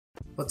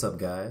What's up,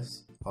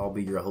 guys? I'll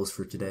be your host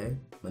for today.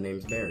 My name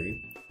is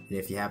Barry, and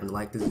if you happen to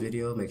like this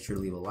video, make sure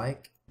to leave a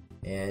like,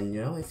 and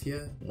if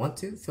you want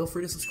to, feel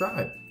free to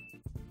subscribe.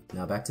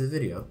 Now back to the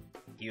video.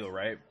 Heal,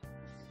 right?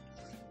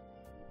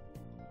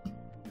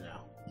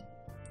 No.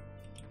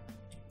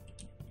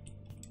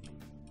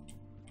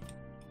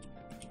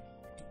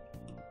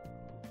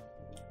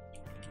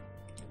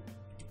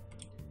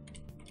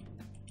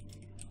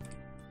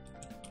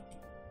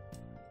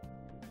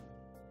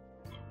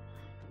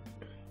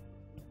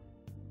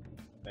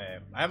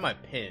 I have my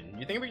pin.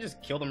 You think if we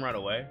just kill them right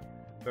away?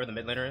 Whoever the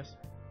mid laner is?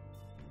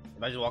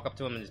 If I just walk up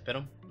to him and just pin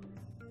him?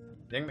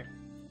 Think me?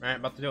 Alright,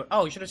 about to do it.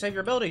 Oh, you should have saved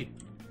your ability!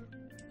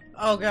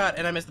 Oh god,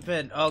 and I missed the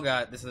pin. Oh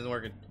god, this isn't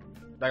working.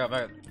 Back up,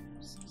 back up.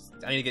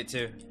 I need to get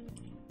two.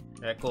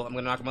 Alright, cool. I'm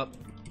gonna knock him up.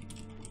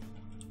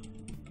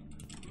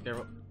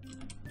 Careful.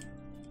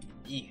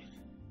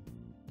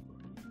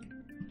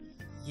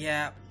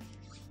 Yeah.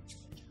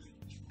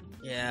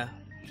 Yeah.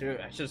 I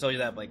should have told you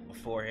that like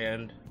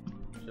beforehand.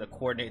 Should have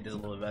coordinated this a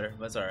little bit better,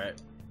 but it's alright.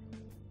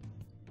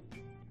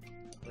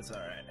 It's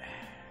alright.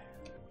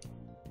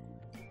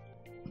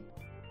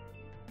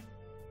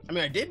 I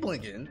mean, I did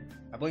blink in.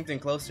 I blinked in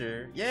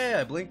closer. Yeah,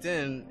 I blinked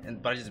in,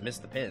 but I just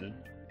missed the pin.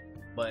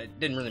 But it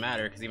didn't really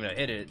matter because even if I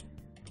hit it,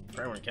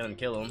 probably weren't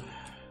kill him.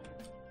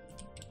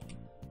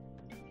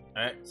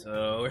 Alright,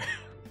 so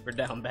we're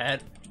down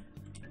bad.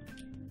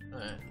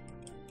 Alright.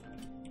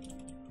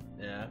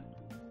 Yeah.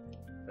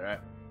 Alright.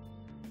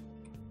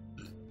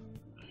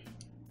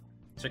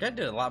 So I did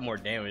a lot more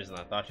damage than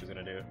I thought she was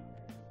gonna do.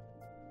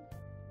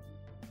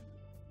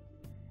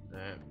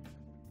 Alright.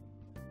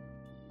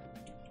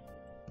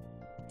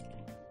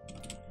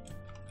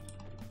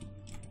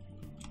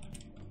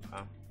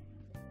 Wow.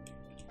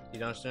 You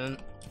done soon?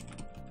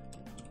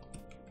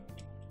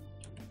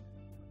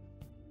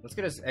 Let's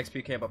get his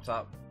XP camp up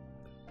top.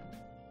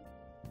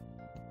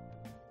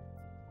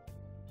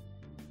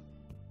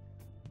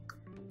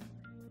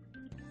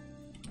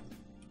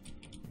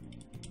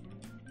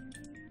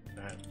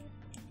 Alright.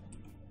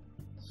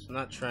 Let's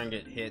not try and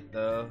get hit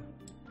though.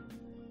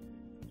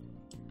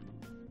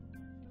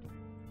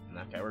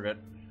 Okay, we're good.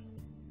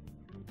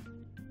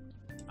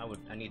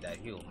 I need that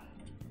heal.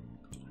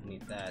 I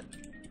need that.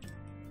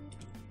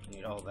 I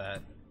need all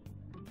that.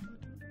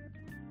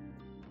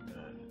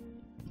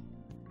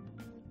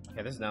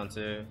 Okay, this is down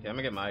too. Okay, I'm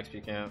gonna get my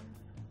XP count.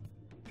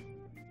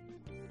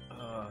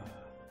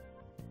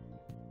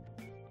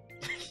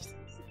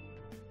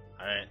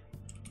 Alright.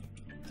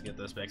 Let's get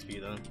this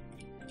XP then.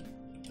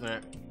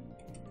 Alright.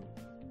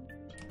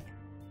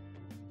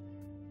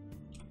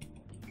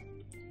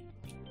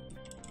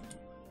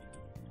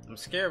 I'm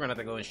scared we're gonna have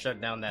to go and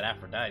shut down that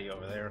Aphrodite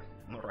over there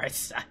on the right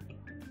side.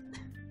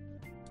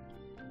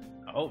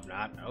 I hope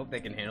not. I hope they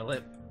can handle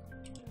it.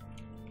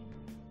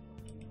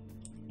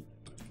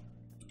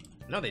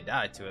 I know they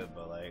died to it,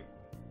 but like...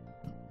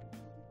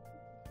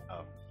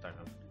 Oh, sorry.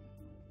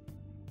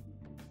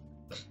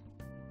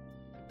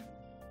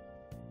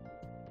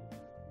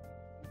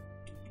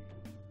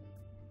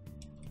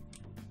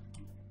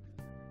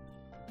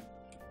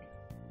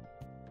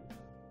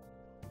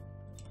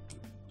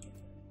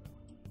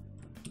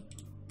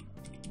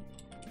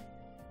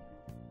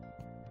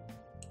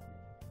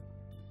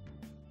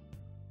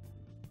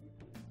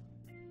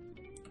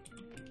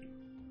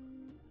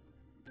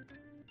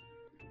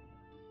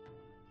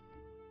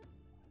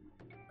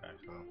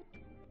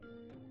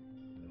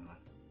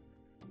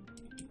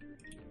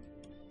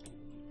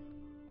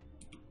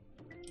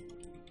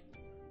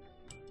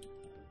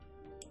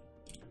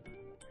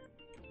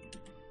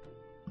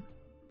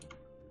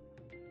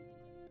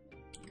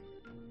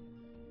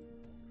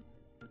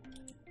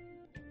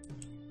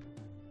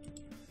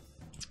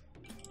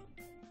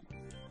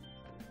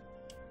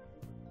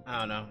 I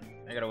don't know.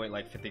 I gotta wait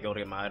like 50 gold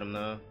to get my item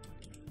though.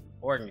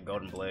 Or I can get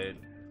Golden Blade.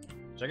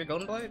 Should I get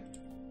Golden Blade?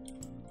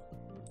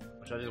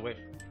 Or should I just wait?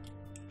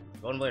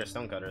 Golden Blade or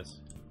Stonecutters?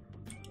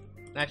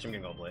 Actually,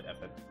 I'm getting Golden Blade.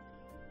 F it.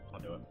 I'll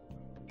do it.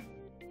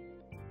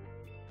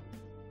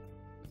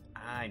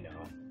 I know.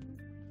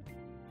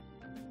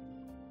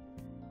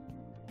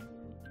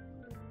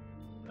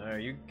 Are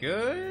you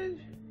good?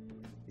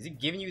 Is he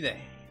giving you the...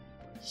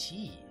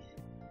 Jeez.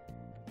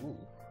 Ooh.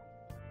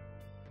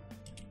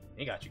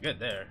 He got you good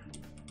there.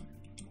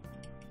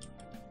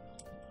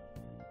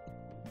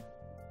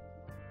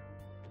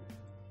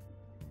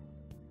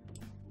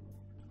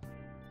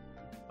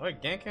 I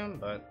would gank him,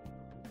 but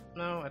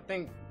no, I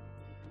think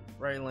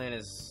right lane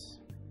is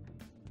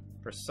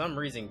for some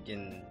reason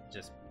getting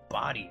just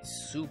bodied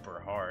super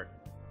hard.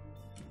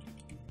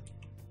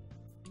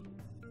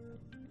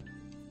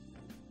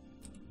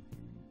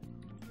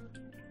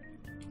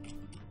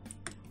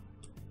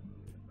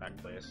 Back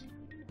place.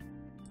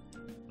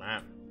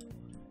 Alright.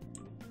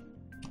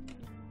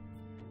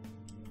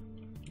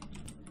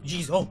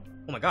 Jeez, oh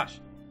my gosh.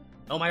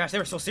 Oh my gosh, they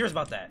were so serious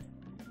about that.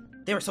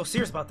 They were so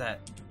serious about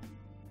that.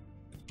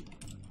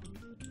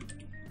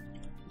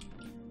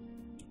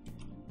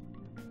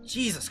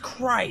 Jesus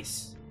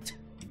Christ!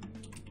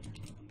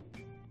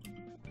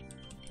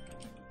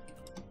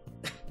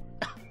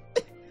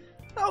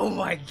 Oh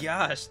my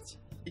gosh.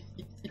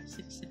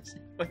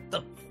 What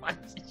the fuck?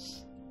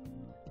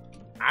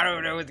 I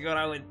don't know what's going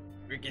on with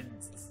freaking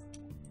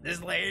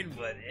this lane,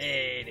 but it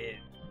ain't it.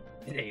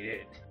 It ain't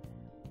it.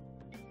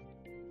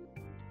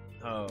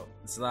 Oh,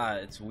 it's not.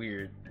 It's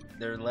weird.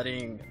 They're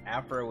letting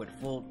Afro with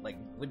full, like,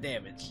 with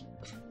damage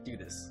do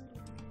this.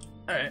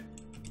 Alright.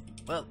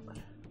 Well.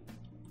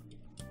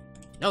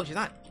 No, she's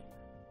not.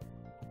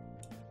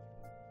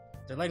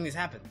 They're letting these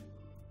happen.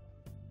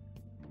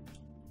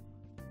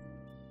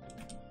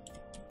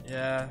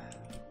 Yeah.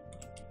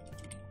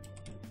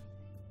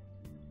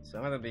 So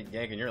I'm gonna be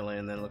ganking your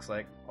lane then, looks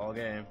like, all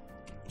game.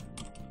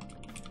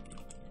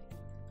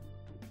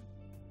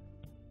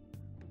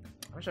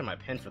 I wish I had my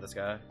pin for this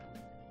guy.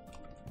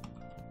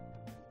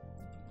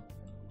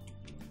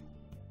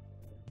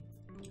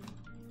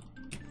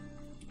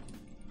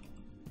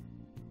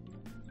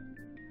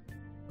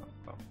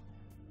 Oh.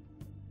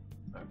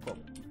 Alright, cool.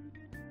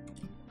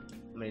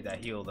 I need that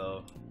heal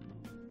though.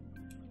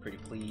 Pretty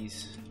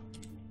please.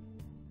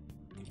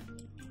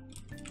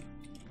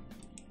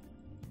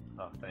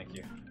 Oh, thank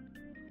you.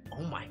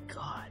 Oh my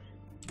god.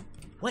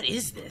 What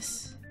is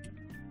this?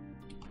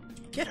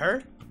 Get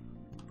her.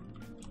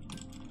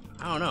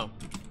 I don't know.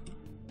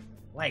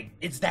 Like,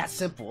 it's that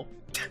simple.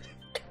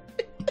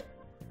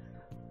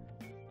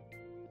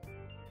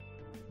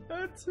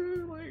 That's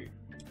too late.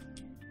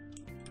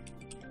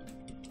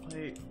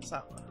 Wait,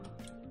 stop.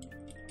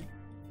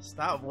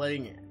 Stop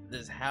letting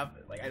this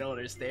happen. Like, I don't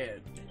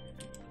understand.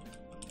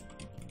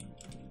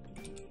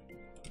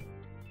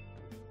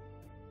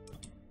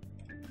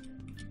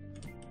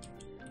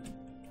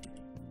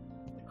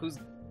 Who's...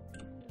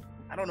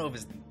 I don't know if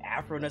it's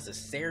Afro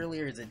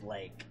necessarily, or is it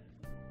like...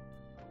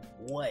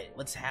 What?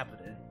 What's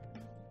happening?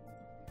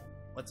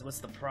 What's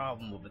the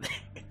problem over there?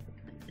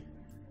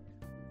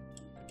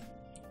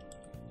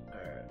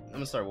 Alright, I'm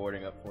gonna start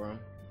warding up for him.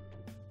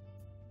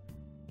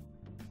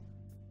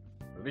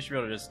 We should be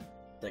able to just,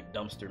 like,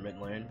 dumpster mid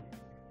lane.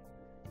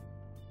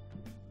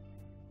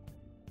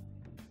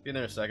 Be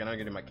there in a second, I'll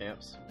get in my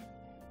camps.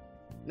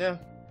 Yeah.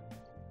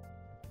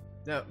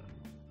 Yep.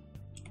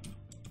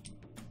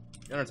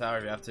 Get on our tower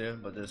if you have to,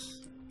 but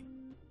just...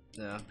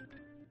 Yeah.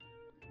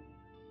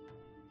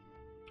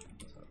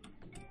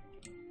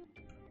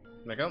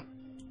 Make up.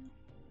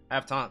 I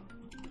have taunt.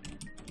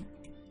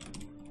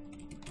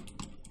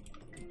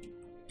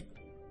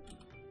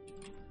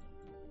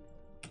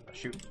 Oh,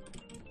 shoot.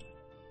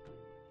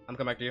 I'm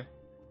coming back to you.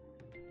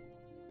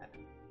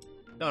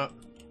 No.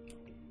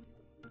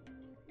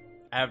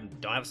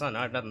 Don't have a sun.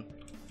 I have nothing.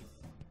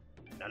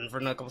 Nothing for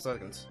another couple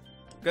seconds.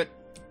 Good.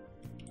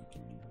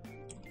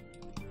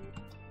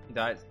 He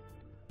died.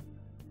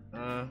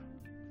 I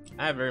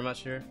have very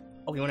much here.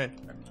 Oh, he went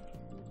in.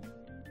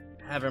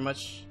 I have very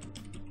much.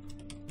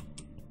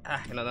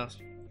 Ah, another else.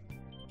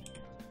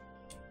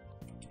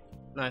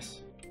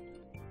 Nice.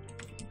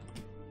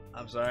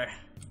 I'm sorry.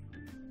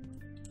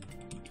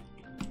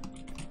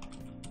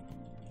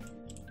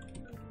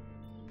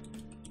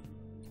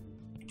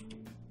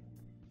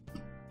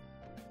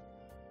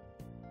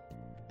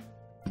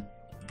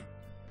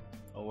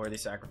 A worthy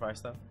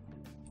sacrifice, though.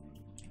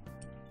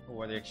 A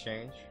worthy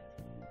exchange.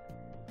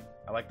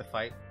 I like the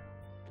fight.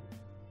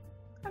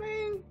 I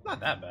mean, not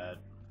that bad.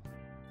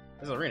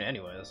 This is arena,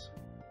 anyways.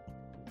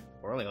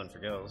 We're only going for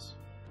kills.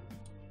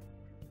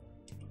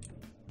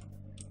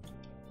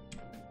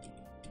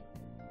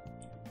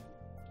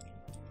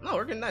 No,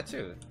 we're getting that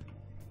too.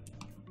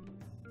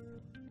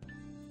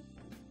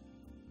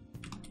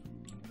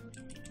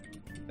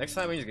 Next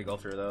time we just get go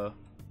through though.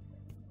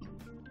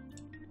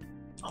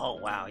 Oh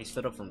wow, he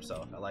stood up for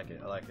himself. I like it.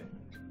 I like it.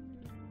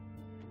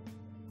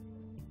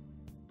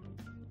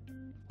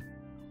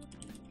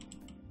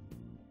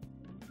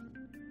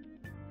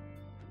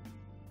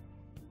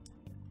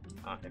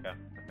 Ah, okay. Okay.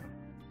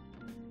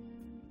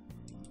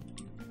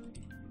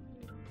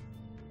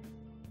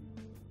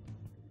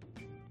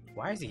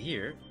 Why is he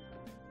here?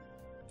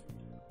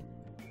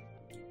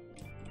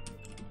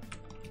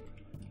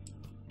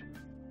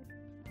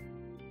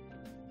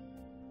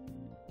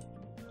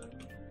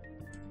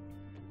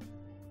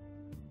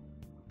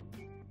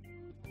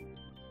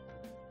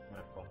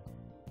 Alright, cool.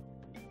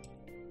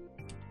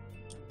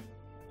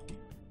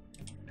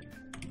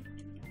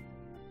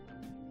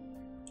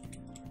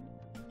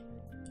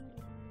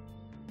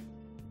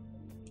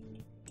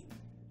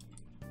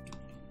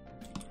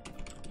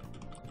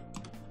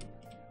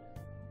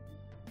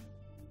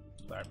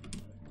 Sorry.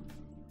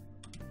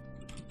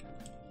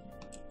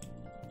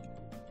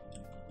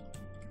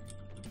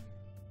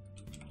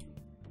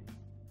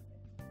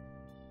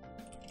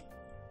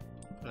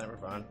 Never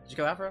fine. Did you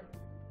kill Afro?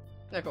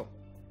 Yeah, cool.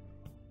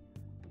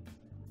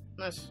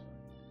 Nice.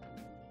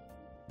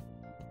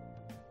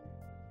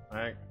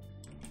 Alright.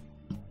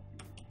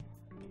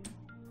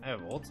 I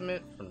have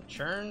ultimate from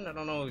Churn. I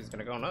don't know if he's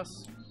gonna go on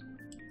us.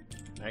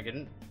 I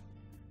didn't.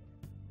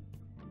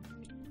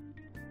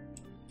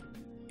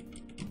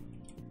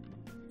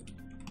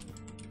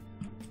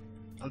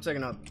 I'm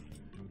taking out.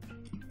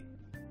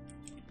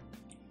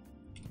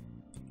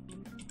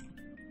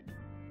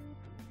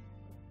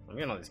 I'm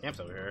getting all these camps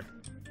over here.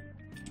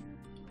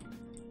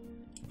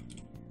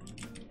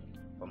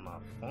 But my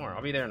farm,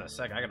 I'll be there in a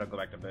second. I gotta go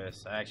back to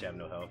base. I actually have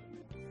no health.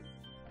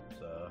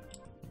 So.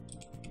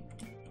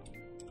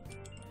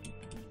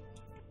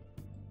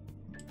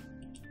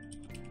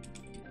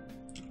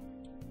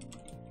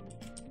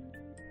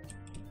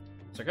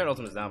 Circuit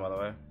ultimate's down, by the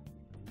way.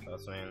 So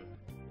that's mean,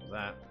 what's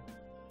that?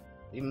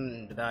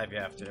 Even to die if you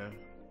have to. Alright,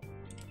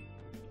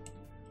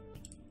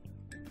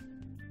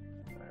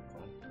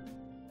 cool.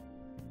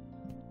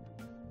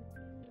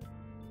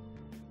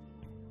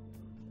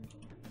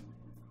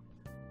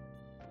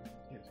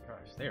 Jesus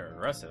Christ, they are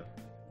aggressive.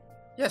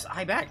 Yes,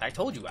 I backed. I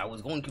told you I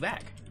was going to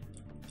back.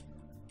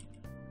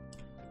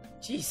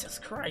 Jesus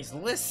Christ,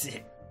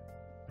 listen.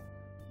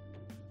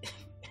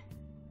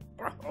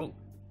 Bro.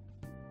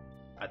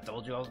 I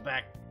told you I was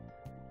back.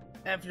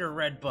 F your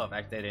red buff.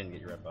 Actually, they didn't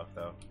get your red buff,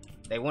 though.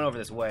 They went over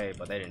this way,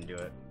 but they didn't do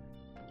it.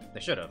 They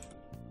should have.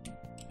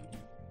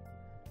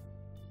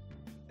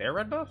 Their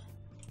red buff?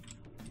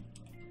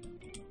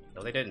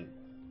 No, they didn't.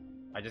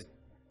 I just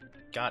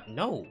got...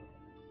 No!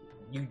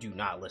 You do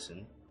not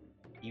listen.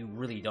 You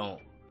really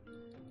don't.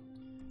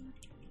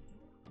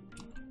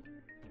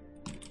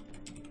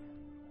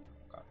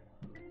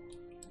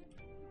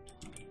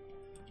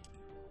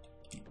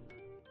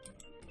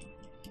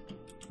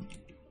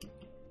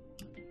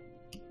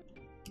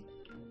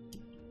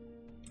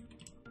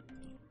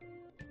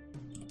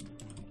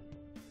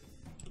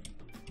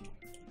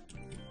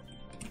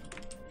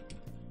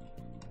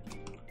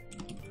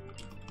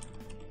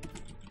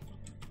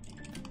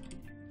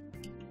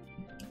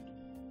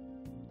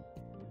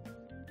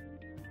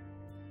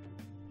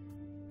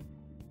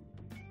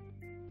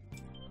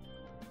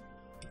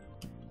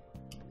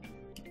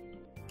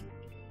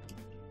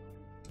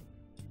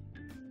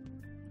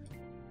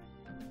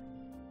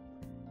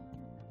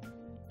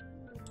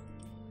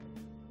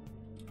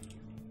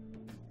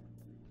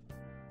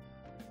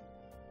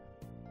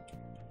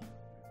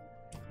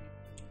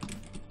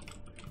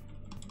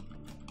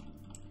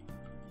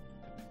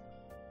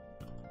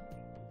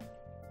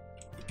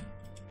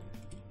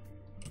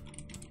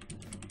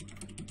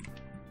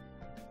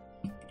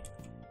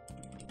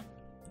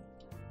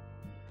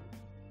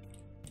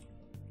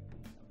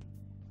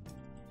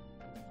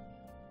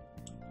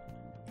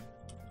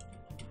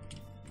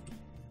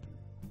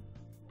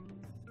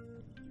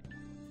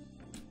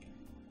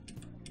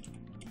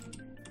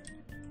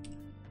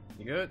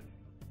 You good?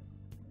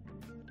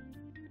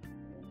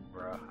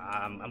 Bruh,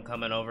 I'm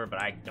coming over,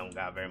 but I don't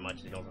got very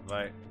much to go to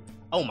fight.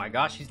 Oh my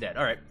gosh, he's dead.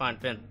 Alright, fine,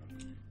 Finn.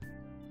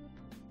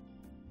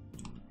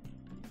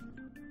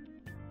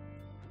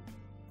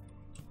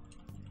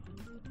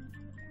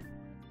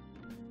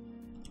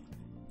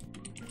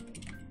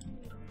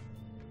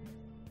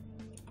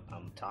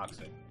 I'm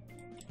toxic.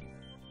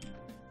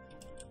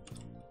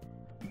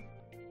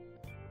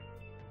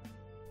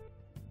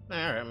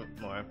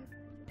 Alright, more.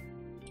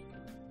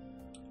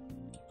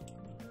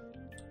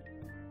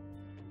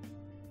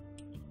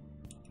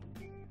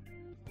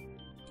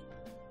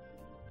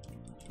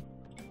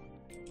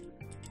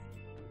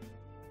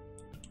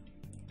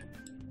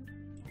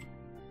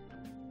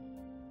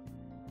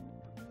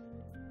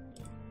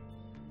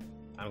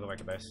 I'm gonna go back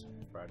to base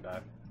before I die.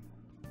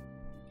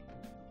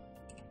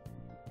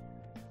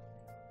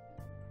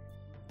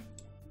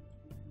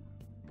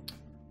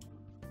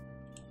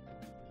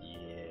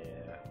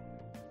 Yeah.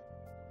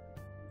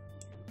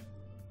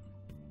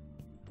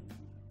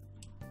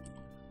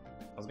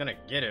 I was gonna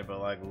get it, but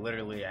like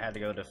literally I had to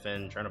go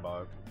defend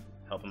Chernobog,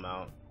 help him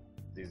out.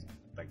 He's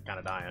like kind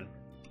of dying.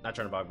 Not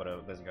Chernobog, but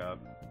a Visigoth.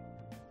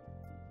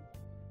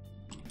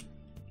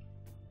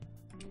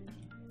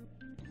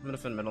 I'm gonna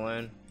defend middle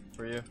lane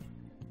for you.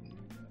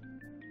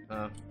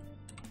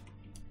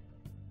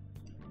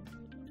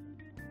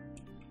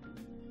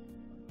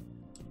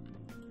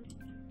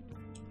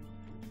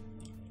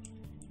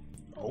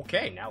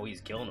 Okay, now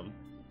he's killing him.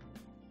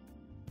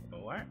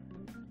 What?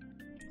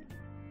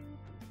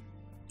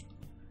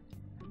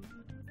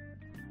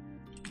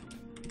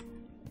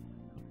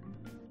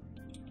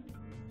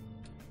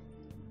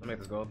 I'll make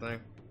this gold thing.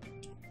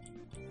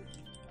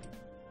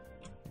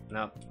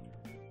 No.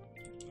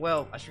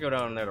 Well, I should go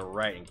down there to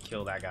right and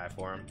kill that guy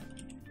for him.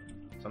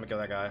 So I'm gonna kill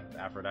that guy,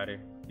 Aphrodite.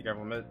 Be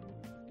careful mid.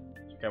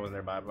 This guy wasn't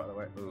nearby, by the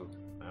way. Ooh,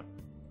 no.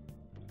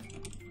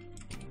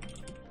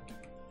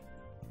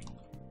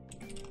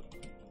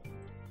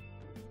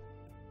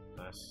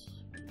 Nice.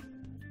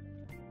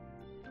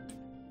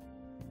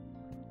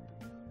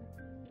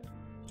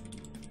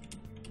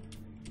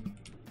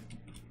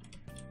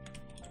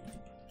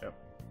 Yep.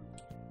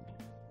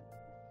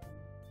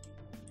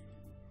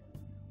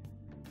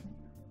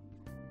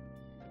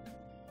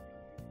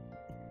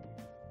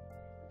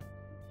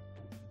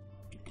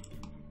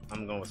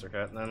 I'm going with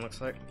Circuit then,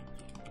 looks like.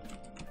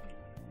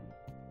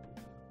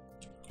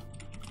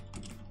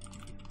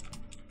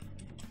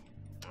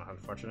 Oh,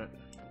 unfortunate.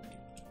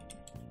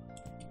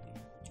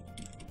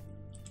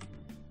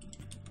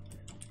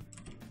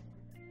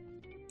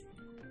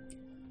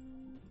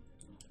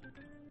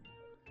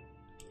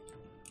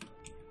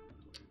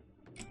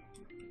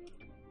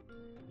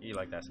 be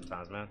like that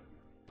sometimes, man.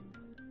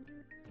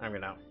 I'm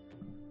getting out.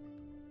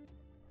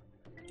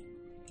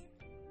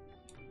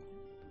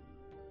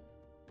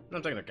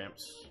 I'm taking the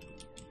camps.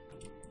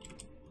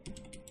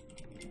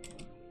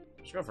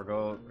 Should go for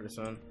gold pretty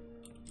soon.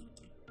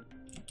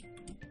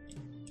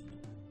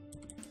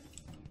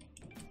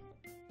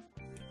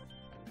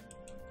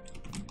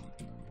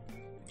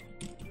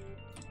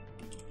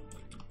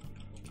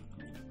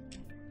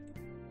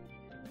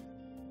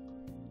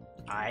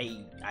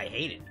 I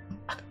hate it.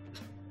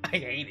 I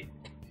hate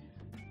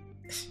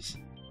it.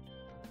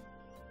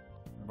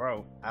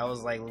 Bro, I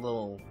was like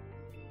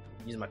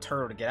using my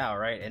turtle to get out,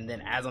 right? And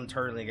then as I'm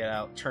turtling to get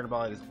out,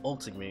 Chernobog is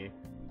ulting me,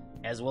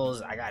 as well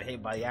as I got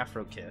hit by the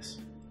Afro Kiss.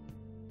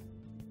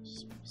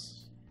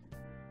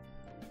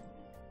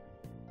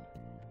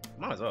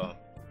 Might as well.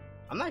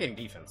 I'm not getting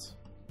defense.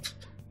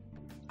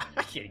 I'm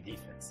not getting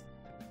defense.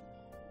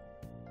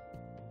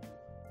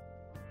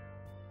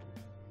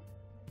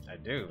 I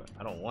do.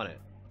 I don't want it.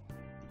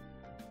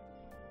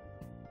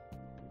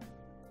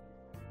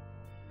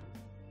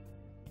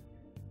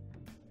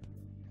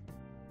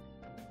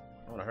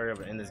 I want to hurry up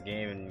and end this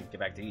game and get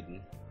back to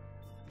eating.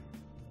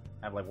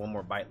 I have like one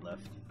more bite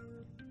left.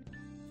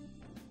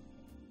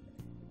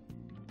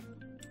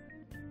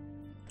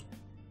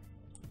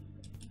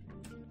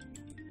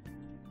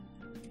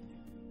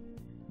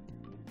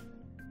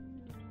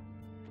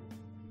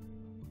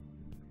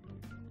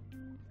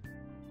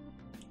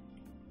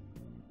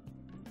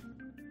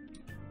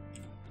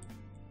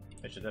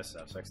 I should just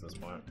have 6 at this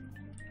point.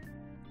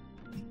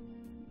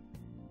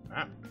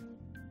 Alright.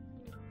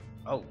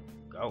 Oh,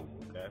 go,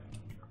 okay.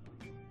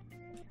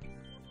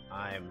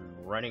 I'm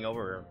running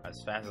over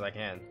as fast as I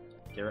can.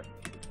 Get it.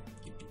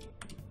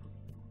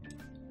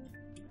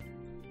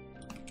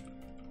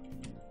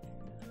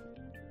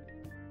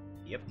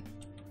 Yep.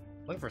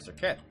 Looking for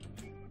Circuit.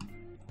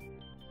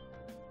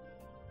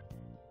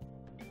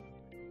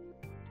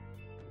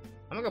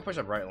 I'm gonna go push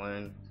up right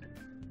lane.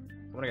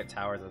 I'm gonna get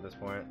towers at this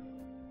point.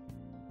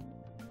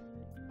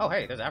 Oh,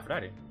 hey, there's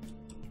Aphrodite.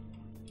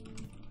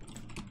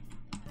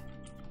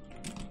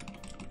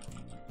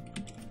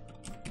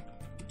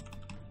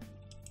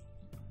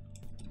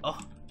 Oh.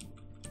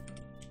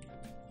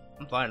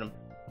 I'm flying him.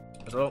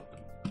 Let's roll.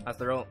 That's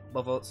the roll.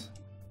 Both votes.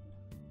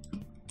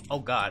 Oh,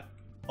 God.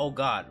 Oh,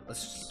 God.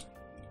 Let's just...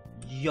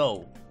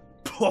 Yo.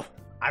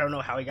 I don't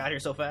know how he got here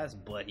so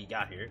fast, but he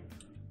got here.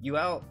 You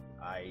out?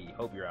 I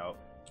hope you're out.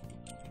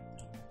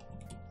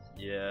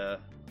 Yeah.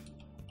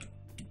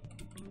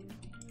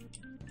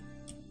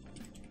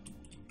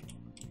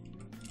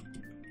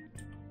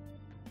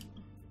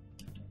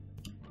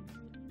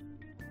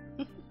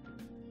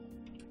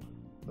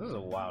 This is a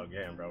wild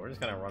game, bro. We're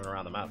just kind of running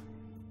around the map.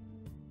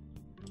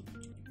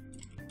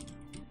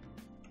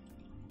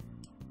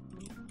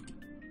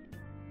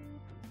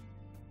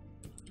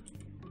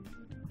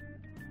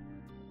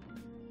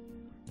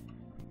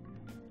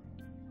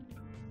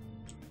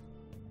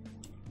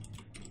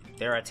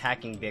 They're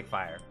attacking big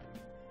fire.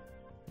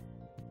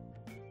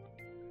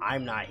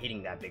 I'm not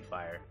hitting that big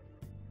fire.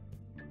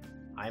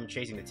 I'm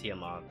chasing the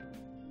Tiamat.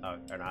 Oh,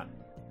 or not.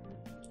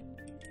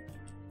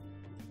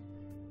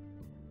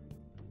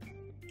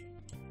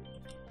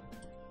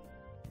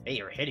 They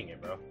were hitting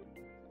it, bro.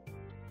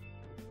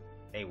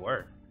 They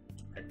were.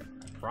 I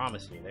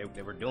promise you,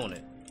 they were doing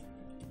it.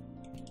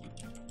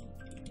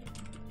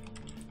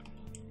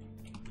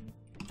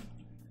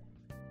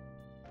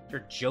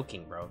 You're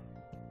joking, bro.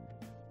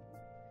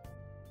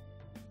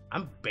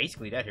 I'm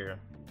basically dead here.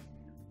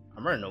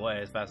 I'm running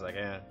away as fast as I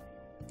can.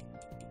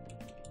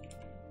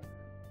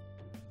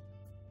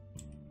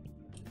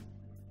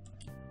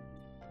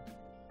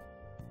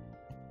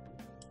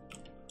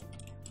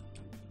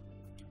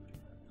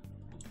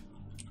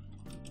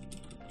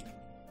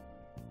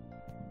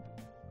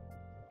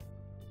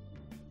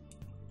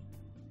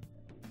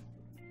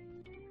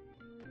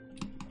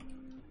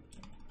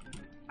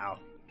 Ow.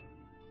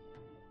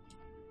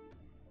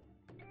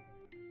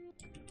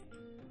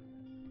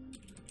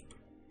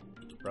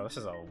 Bro, this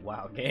is a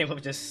wild game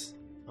of just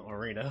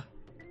arena.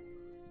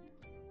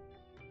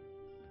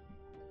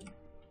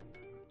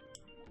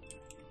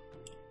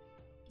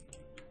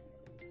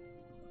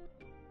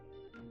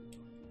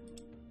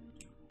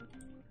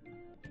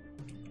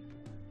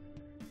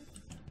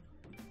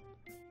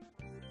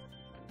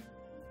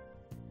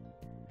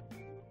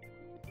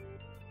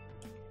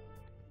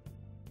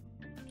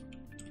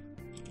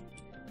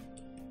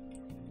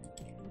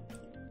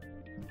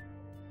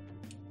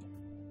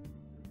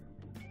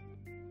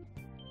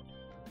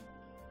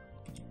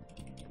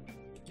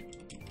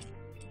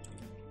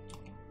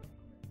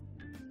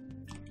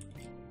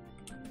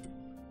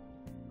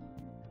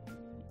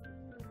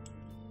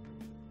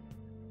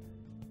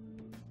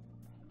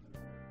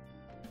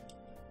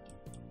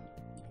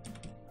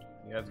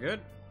 You guys good?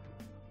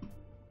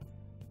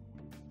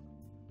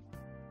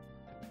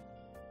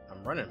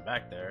 I'm running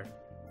back there.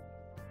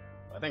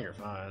 I think you're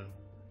fine.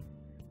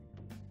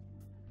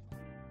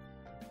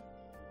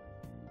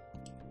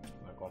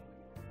 Cool.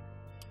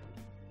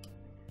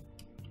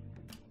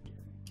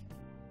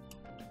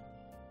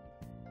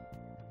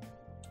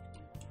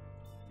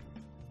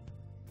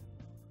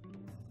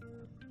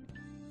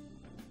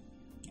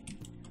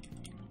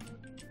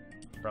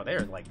 Bro,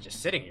 they're like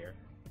just sitting here.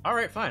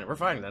 Alright, fine. We're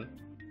fighting then.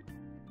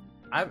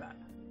 Alright.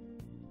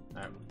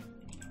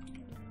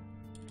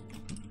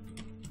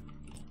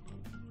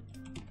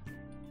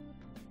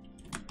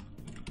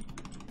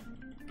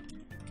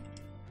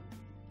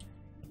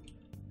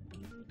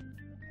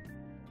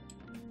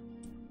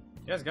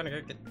 You guys gonna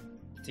get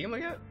the team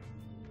like that?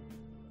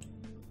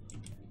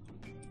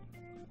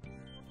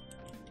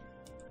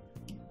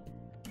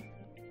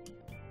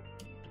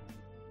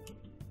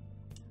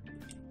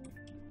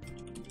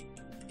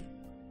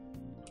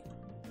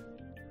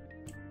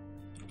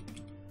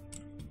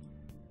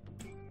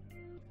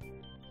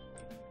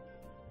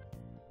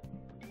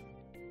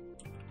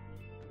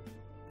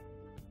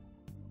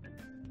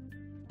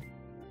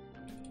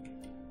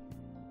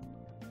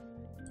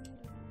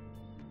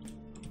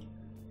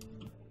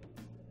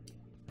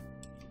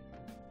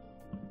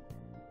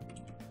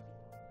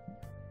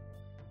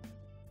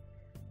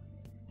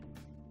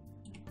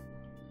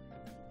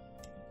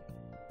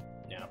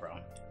 Yeah, no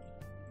problem.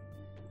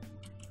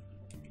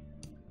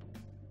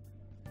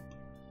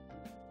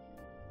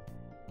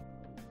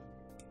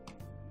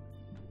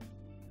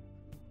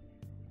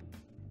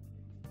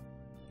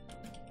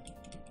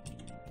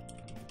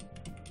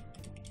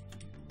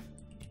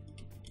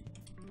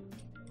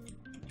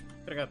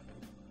 Pretty good.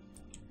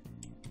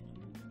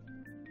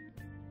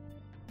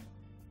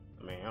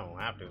 I mean, I don't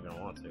have to if I don't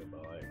want to,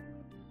 but like,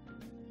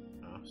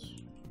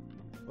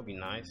 would be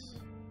nice.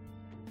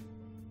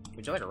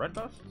 Would you like a red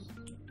buff?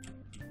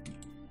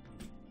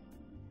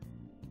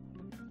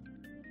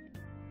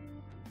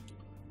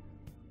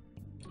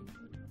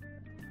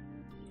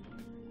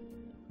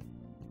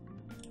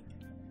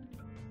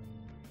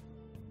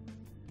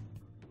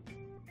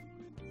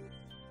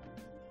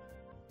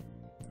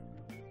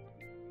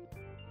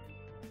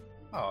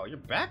 Oh, you're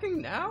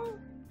backing now?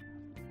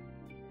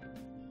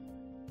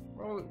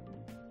 Bro,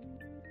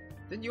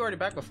 didn't you already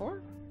back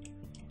before?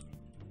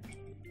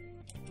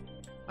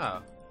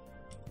 Oh.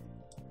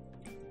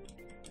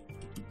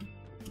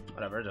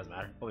 Whatever, it doesn't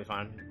matter. We'll be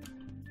fine.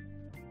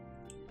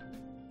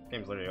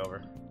 Game's literally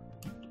over.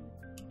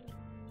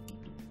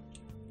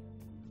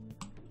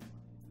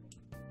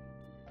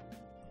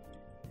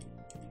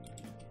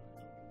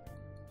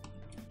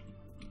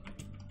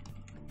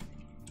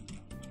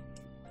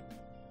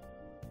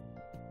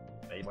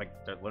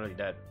 Like, they're literally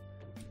dead.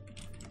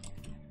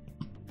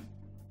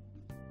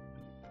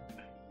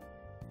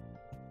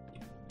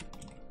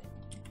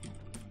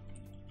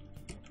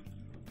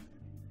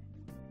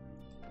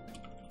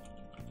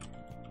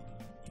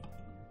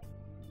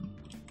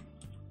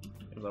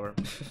 Game's over.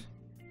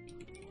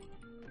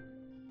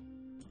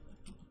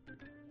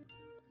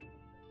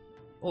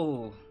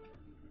 Oh.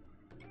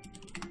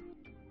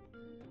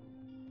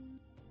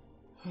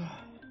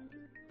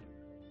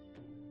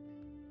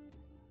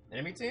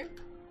 Enemy team?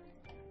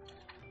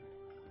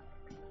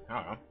 I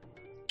don't know.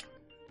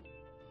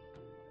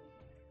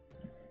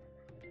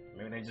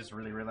 Maybe they just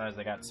really realized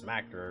they got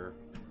smacked or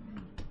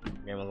the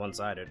game was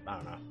one-sided. I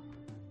don't know.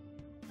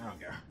 I don't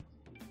care.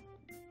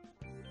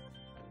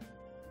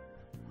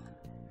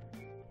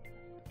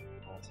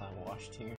 All-time watch team.